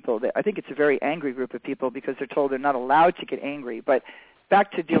AA people that I think it's a very angry group of people because they're told they're not allowed to get angry. But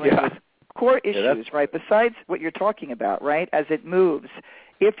back to dealing with core issues, right, besides what you're talking about, right, as it moves,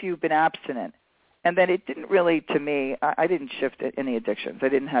 if you've been abstinent. And then it didn't really, to me, I didn't shift any addictions. I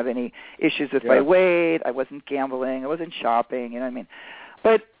didn't have any issues with my weight. I wasn't gambling. I wasn't shopping, you know what I mean?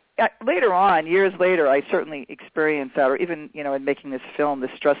 But later on, years later, I certainly experienced that, or even, in making this film, the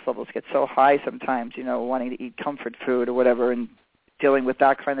stress levels get so high sometimes, wanting to eat comfort food or whatever, and dealing with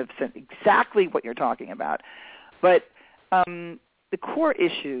that kind of exactly what you're talking about. But the core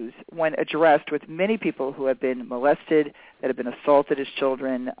issues, when addressed with many people who have been molested, that have been assaulted as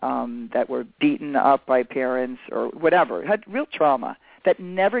children, that were beaten up by parents or whatever, had real trauma that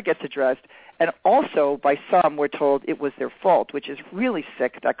never gets addressed, and also by some we're told it was their fault, which is really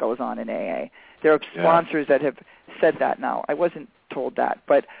sick that goes on in AA. There are sponsors that have said that now. I wasn't told that.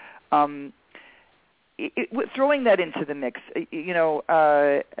 But throwing that into the mix,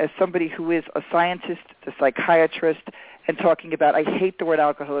 as somebody who is a scientist, a psychiatrist, and talking about, I hate the word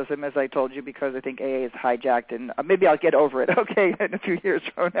alcoholism, as I told you, because I think AA is hijacked, and maybe I'll get over it, okay, in a few years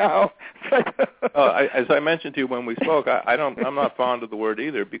from now. As I mentioned to you when we spoke, I'm not fond of the word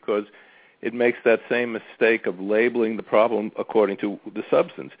either, because it makes that same mistake of labeling the problem according to the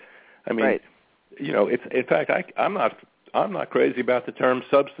substance. I mean, it's, in fact, I'm not crazy about the term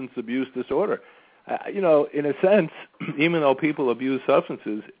substance abuse disorder. In a sense, even though people abuse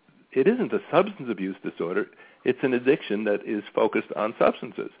substances, it isn't a substance abuse disorder. It's an addiction that is focused on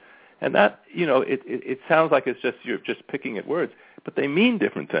substances. And that, it sounds like you're just picking at words, but they mean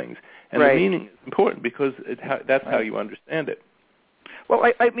different things. And the meaning is important because that's how you understand it.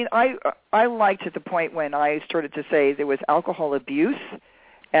 Well, I liked at the point when I started to say there was alcohol abuse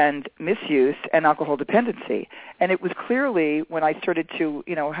and misuse and alcohol dependency. And it was clearly when I started to,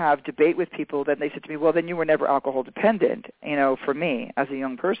 have debate with people that they said to me, well, then you were never alcohol dependent, for me as a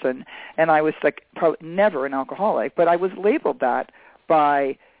young person. And I was like probably never an alcoholic, but I was labeled that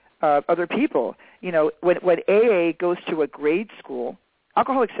by other people. When AA goes to a grade school,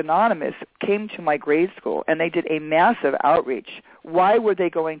 Alcoholics Anonymous came to my grade school, and they did a massive outreach. Why were they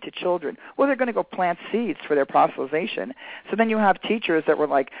going to children? Well, they're going to go plant seeds for their proselytization. So then you have teachers that were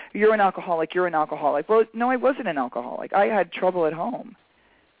like, you're an alcoholic, you're an alcoholic. Well, no, I wasn't an alcoholic. I had trouble at home.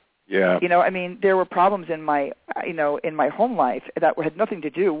 Yeah. There were problems in my, in my home life that had nothing to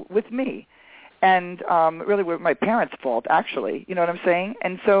do with me. And really were my parents' fault, actually. You know what I'm saying?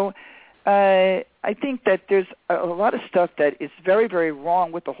 And so I think that there's a lot of stuff that is very, very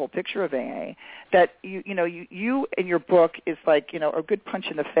wrong with the whole picture of AA. That you in your book is like a good punch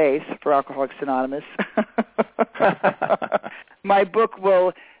in the face for Alcoholics Anonymous. My book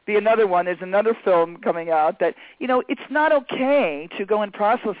will be another one. There's another film coming out that it's not okay to go and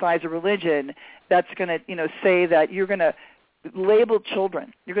proselytize a religion that's going to say that you're going to label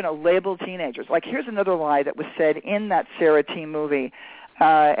children, you're going to label teenagers. Like here's another lie that was said in that Sarah T. movie.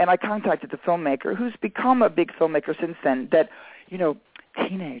 And I contacted the filmmaker, who's become a big filmmaker since then, that,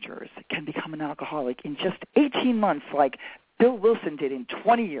 teenagers can become an alcoholic in just 18 months like Bill Wilson did in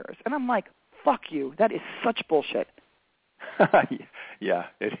 20 years. And I'm like, fuck you. That is such bullshit. Yeah,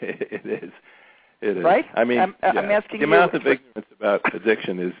 it is. It is. Right? I mean, I'm asking the amount of ignorance about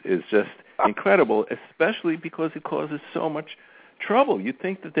addiction is just incredible, especially because it causes so much trouble. You'd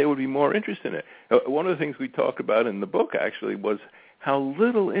think that they would be more interested in it. One of the things we talk about in the book, actually, was how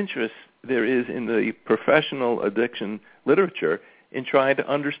little interest there is in the professional addiction literature in trying to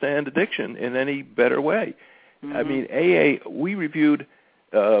understand addiction in any better way. Mm-hmm. I mean, AA, we reviewed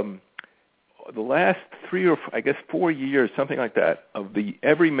the last 3 or 4 years, something like that, of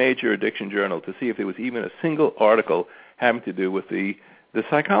every major addiction journal to see if there was even a single article having to do with the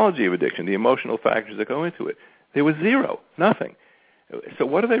psychology of addiction, the emotional factors that go into it. There was zero, nothing. So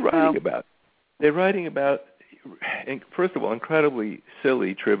what are they writing about? They're writing about, first of all, incredibly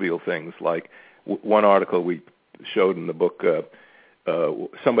silly, trivial things like one article we showed in the book,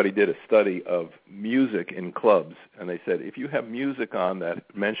 somebody did a study of music in clubs, and they said if you have music on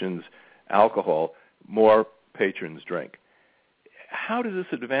that mentions alcohol, more patrons drink. How does this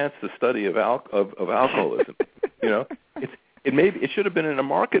advance the study of alcoholism? You know, it should have been in a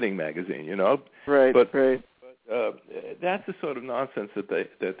marketing magazine. You know, right? But that's the sort of nonsense that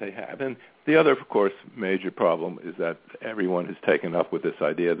they have. And the other, of course, major problem is that everyone has taken up with this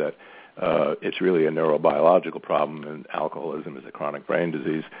idea that it's really a neurobiological problem, and alcoholism is a chronic brain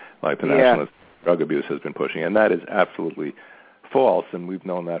disease, like the National Drug Abuse has been pushing, and that is absolutely false, and we've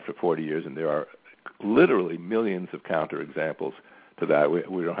known that for 40 years, and there are literally millions of counterexamples to that.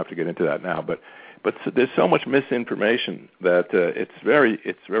 We don't have to get into that now, but there's so much misinformation that it's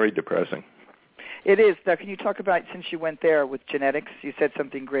very depressing. It is. Now, can you talk about, since you went there with genetics, you said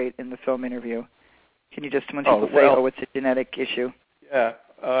something great in the film interview. Can you just, when people say, it's a genetic issue? Yeah.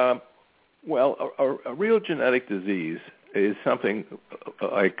 Well, a real genetic disease is something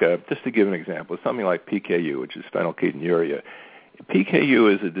like, just to give an example, something like PKU, which is phenylketonuria.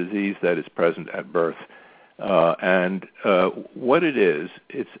 PKU is a disease that is present at birth, and what it is,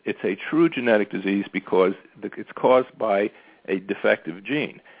 it's a true genetic disease because it's caused by a defective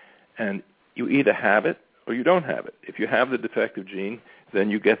gene, and you either have it or you don't have it. If you have the defective gene, then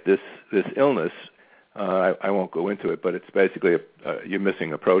you get this illness. I won't go into it, but it's basically you're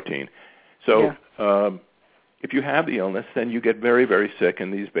missing a protein. So if you have the illness, then you get very, very sick,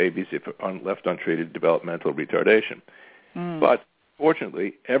 and these babies, if left untreated, develop mental retardation. But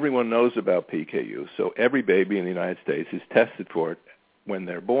fortunately, everyone knows about PKU, so every baby in the United States is tested for it when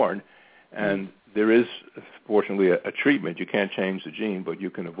they're born, and there is, fortunately, a treatment. You can't change the gene, but you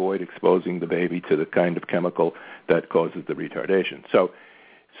can avoid exposing the baby to the kind of chemical that causes the retardation.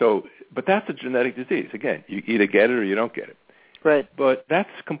 But that's a genetic disease. Again, you either get it or you don't get it. Right. But that's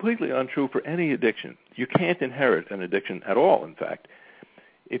completely untrue for any addiction. You can't inherit an addiction at all, in fact.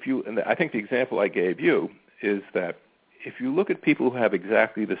 And I think the example I gave you is that if you look at people who have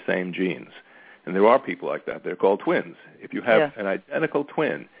exactly the same genes, and there are people like that, they're called twins. If you have an identical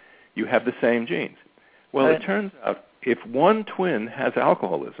twin, you have the same genes. Well, it turns out if one twin has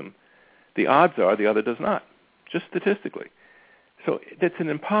alcoholism, the odds are the other does not, just statistically. So it's an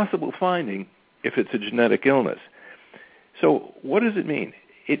impossible finding if it's a genetic illness. So what does it mean?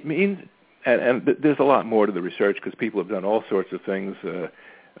 It means, and there's a lot more to the research because people have done all sorts of things to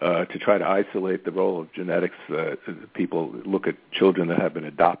try to isolate the role of genetics. People look at children that have been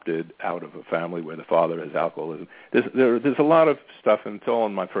adopted out of a family where the father has alcoholism. There's a lot of stuff, and it's all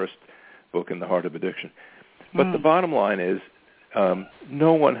in my first book, In the Heart of Addiction. But the bottom line is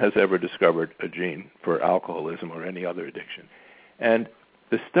no one has ever discovered a gene for alcoholism or any other addiction. And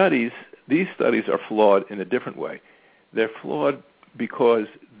these studies are flawed in a different way. They're flawed because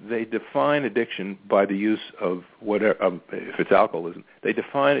they define addiction by the use of whatever, if it's alcoholism, they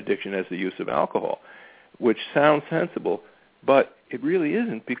define addiction as the use of alcohol, which sounds sensible, but it really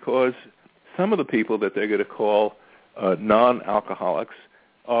isn't, because some of the people that they're going to call non-alcoholics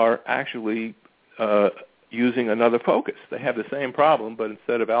are actually using another focus. They have the same problem, but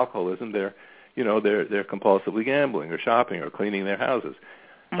instead of alcoholism, they're compulsively gambling or shopping or cleaning their houses.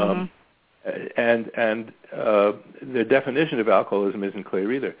 And the definition of alcoholism isn't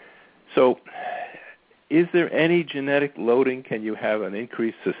clear either. So is there any genetic loading? Can you have an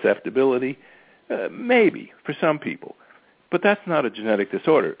increased susceptibility? Maybe, for some people. But that's not a genetic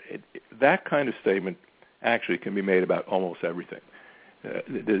disorder. That kind of statement actually can be made about almost everything.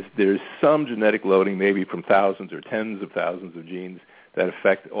 There's some genetic loading, maybe from thousands or tens of thousands of genes that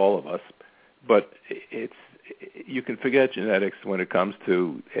affect all of us, but you can forget genetics when it comes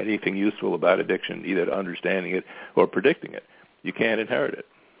to anything useful about addiction, either understanding it or predicting it. You can't inherit it.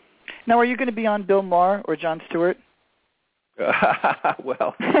 Now, are you going to be on Bill Maher or Jon Stewart?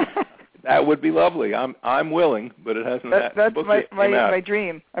 Well, that would be lovely. I'm willing, but it hasn't happened. That's my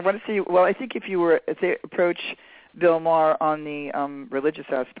dream. I want to see. Well, I think if you were to approach Bill Maher on the religious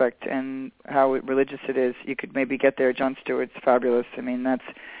aspect and how religious it is, you could maybe get there. Jon Stewart's fabulous. I mean, I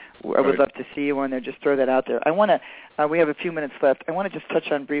would love to see you on there. Just throw that out there. I want to. We have a few minutes left. I want to just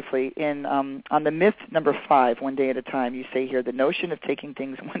touch on briefly on the myth number 5, one day at a time. You say here the notion of taking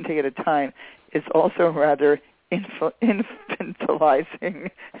things one day at a time is also rather infantilizing,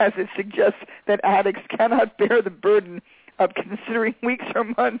 as it suggests that addicts cannot bear the burden of considering weeks or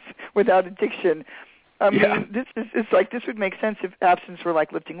months without addiction. I mean, this would make sense if abstinence were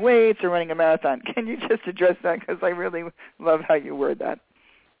like lifting weights or running a marathon. Can you just address that? Because I really love how you word that.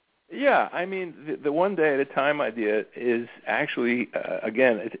 Yeah, I mean, the one day at a time idea is actually,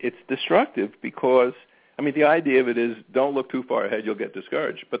 again, it's destructive because, I mean, the idea of it is don't look too far ahead, you'll get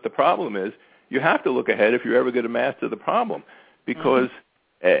discouraged. But the problem is you have to look ahead if you're ever going to master the problem because,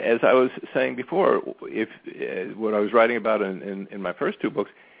 as I was saying before, what I was writing about in my first 2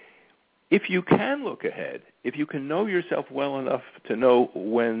 books, if you can look ahead, if you can know yourself well enough to know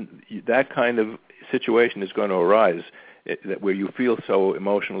when that kind of situation is going to arise, where you feel so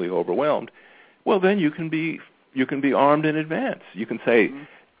emotionally overwhelmed, well, then you can be armed in advance. You can say,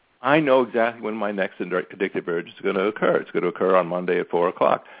 I know exactly when my next addictive urge is going to occur. It's going to occur on Monday at 4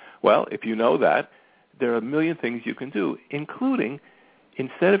 o'clock. Well, if you know that, there are a million things you can do, including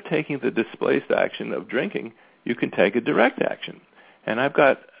instead of taking the displaced action of drinking, you can take a direct action. And I've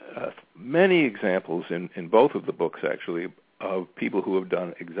got many examples in both of the books, actually, of people who have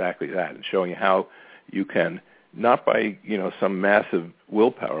done exactly that and showing you how you can, not by some massive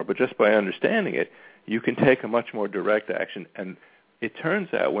willpower, but just by understanding it, you can take a much more direct action. And it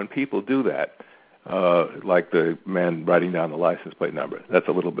turns out when people do that, like the man writing down the license plate number, that's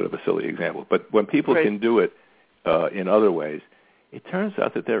a little bit of a silly example, but when people can do it in other ways, it turns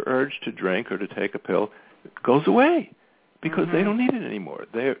out that their urge to drink or to take a pill goes away because they don't need it anymore.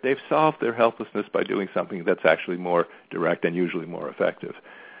 They've solved their helplessness by doing something that's actually more direct and usually more effective.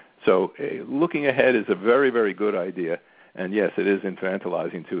 So looking ahead is a very, very good idea. And, yes, it is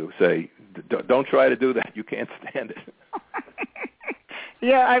infantilizing to say, don't try to do that. You can't stand it.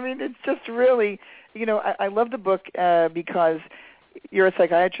 Yeah, I mean, it's just really, I love the book because you're a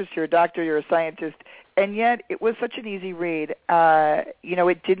psychiatrist, you're a doctor, you're a scientist, and yet it was such an easy read.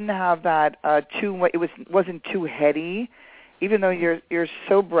 It didn't have that wasn't too heady, even though you're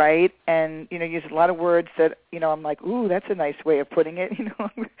so bright and, use a lot of words that, I'm like, ooh, that's a nice way of putting it.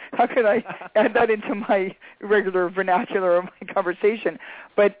 How could I add that into my regular vernacular or my conversation?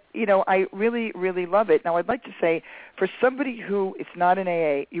 But, I really, really love it. Now, I'd like to say, for somebody who is not in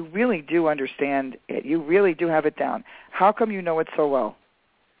AA, you really do understand it. You really do have it down. How come you know it so well?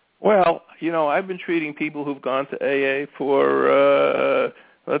 Well, I've been treating people who've gone to AA for,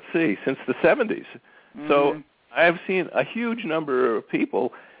 since the 70s. So I've seen a huge number of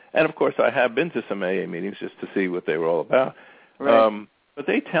people, and of course I have been to some AA meetings just to see what they were all about. Right. But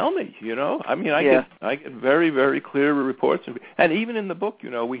they tell me, I mean, I get very, very clear reports, and even in the book,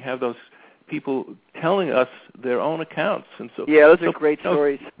 we have those people telling us their own accounts, and so those are great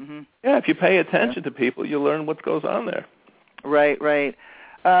stories. Yeah, if you pay attention to people, you learn what goes on there. Right.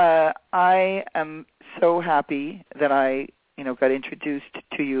 I am so happy that I, got introduced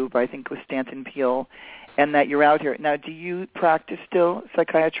to you by, I think it was Stanton Peele, and that you're out here. Now, do you practice still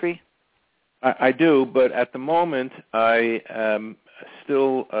psychiatry? I do, but at the moment I am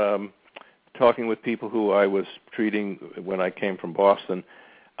still talking with people who I was treating when I came from Boston.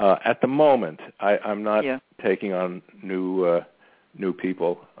 At the moment, I'm not taking on new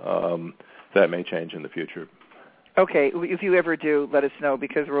people. That may change in the future. Okay, if you ever do, let us know,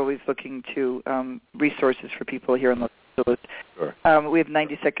 because we're always looking to resources for people here in Los Angeles. Sure. We have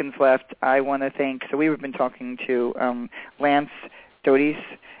 90 seconds left. I want to thank, so we've been talking to Lance Dodes,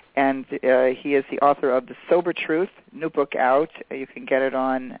 and he is the author of The Sober Truth, new book out. You can get it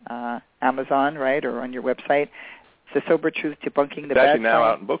on Amazon, right, or on your website. It's The Sober Truth, Debunking the Bad Science. It's actually now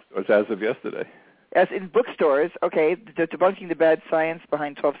out in bookstores as of yesterday. As in bookstores, okay, Debunking the Bad Science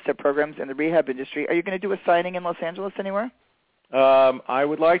Behind 12-Step Programs in the Rehab Industry. Are you going to do a signing in Los Angeles anywhere? I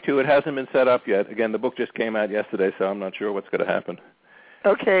would like to. It hasn't been set up yet. Again, the book just came out yesterday, so I'm not sure what's going to happen.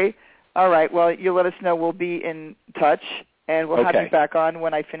 Okay. All right. Well, you let us know. We'll be in touch, and we'll have you back on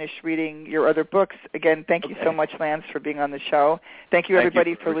when I finish reading your other books. Again, thank you so much, Lance, for being on the show. Thank you,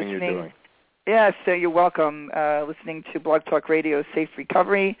 everybody, for listening. Yes, so you're welcome. Listening to Blog Talk Radio, Safe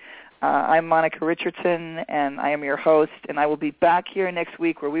Recovery. I'm Monica Richardson, and I am your host, and I will be back here next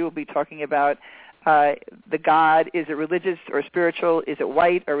week where we will be talking about the God, is it religious or spiritual? Is it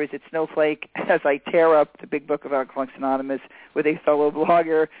white or is it snowflake? As I tear up the big book of Alcoholics Anonymous with a fellow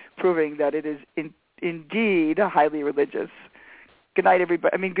blogger, proving that it is indeed highly religious. Good night,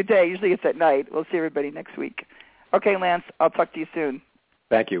 everybody. Good day. Usually it's at night. We'll see everybody next week. Okay, Lance, I'll talk to you soon.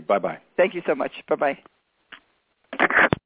 Thank you. Bye-bye. Thank you so much. Bye-bye.